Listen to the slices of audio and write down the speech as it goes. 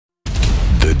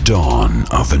dawn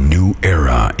of a new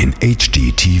era in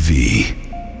HD TV.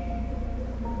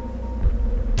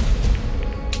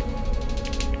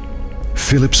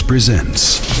 Philips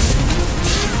presents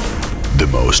the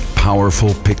most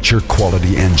powerful picture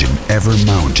quality engine ever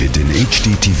mounted in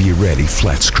HD TV ready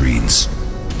flat screens.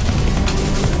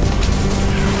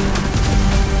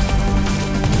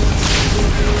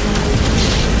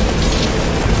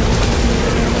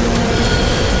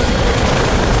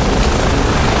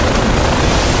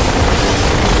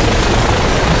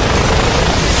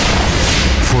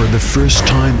 For the first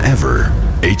time ever,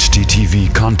 HD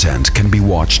TV content can be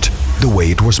watched the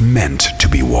way it was meant to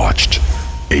be watched.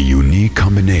 A unique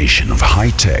combination of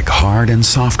high-tech hard and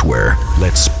software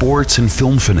lets sports and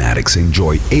film fanatics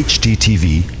enjoy HD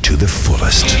TV to the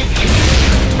fullest.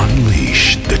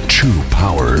 Unleash the true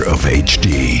power of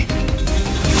HD.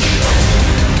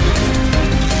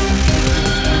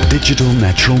 Digital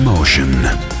natural motion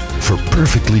for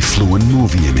perfectly fluent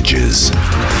movie images.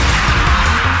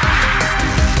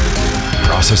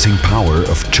 Processing power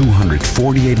of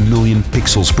 248 million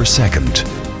pixels per second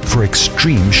for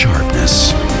extreme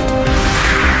sharpness.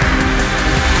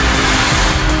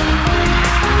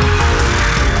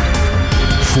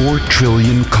 Four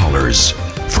trillion colors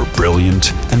for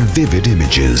brilliant and vivid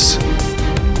images.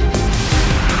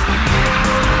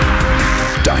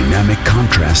 Dynamic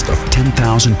contrast of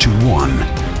 10,000 to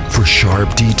 1 for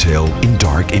sharp detail in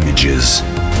dark images.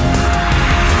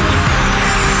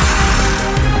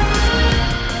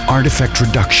 Artifact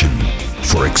reduction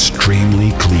for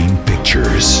extremely clean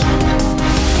pictures.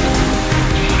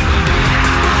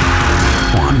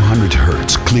 100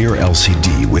 Hz clear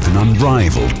LCD with an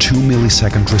unrivaled 2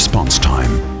 millisecond response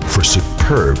time for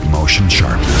superb motion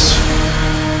sharpness.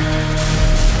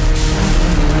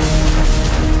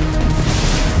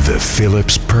 The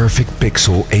Philips Perfect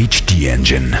Pixel HD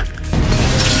engine.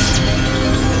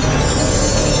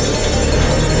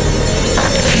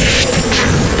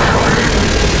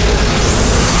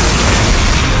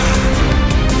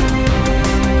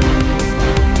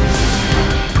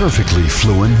 Perfectly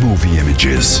fluent movie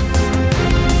images.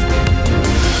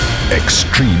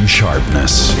 Extreme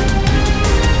sharpness.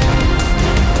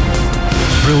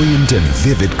 Brilliant and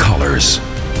vivid colors.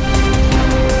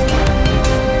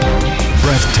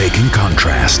 Breathtaking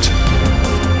contrast.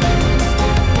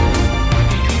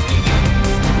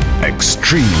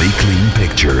 Extremely clean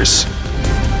pictures.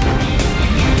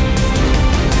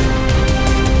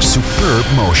 Superb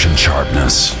motion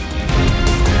sharpness.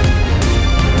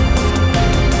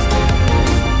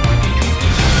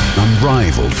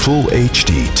 Unrivaled Full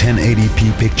HD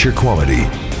 1080p picture quality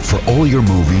for all your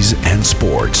movies and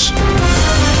sports.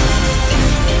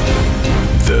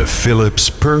 The Philips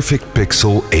Perfect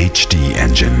Pixel HD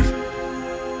engine.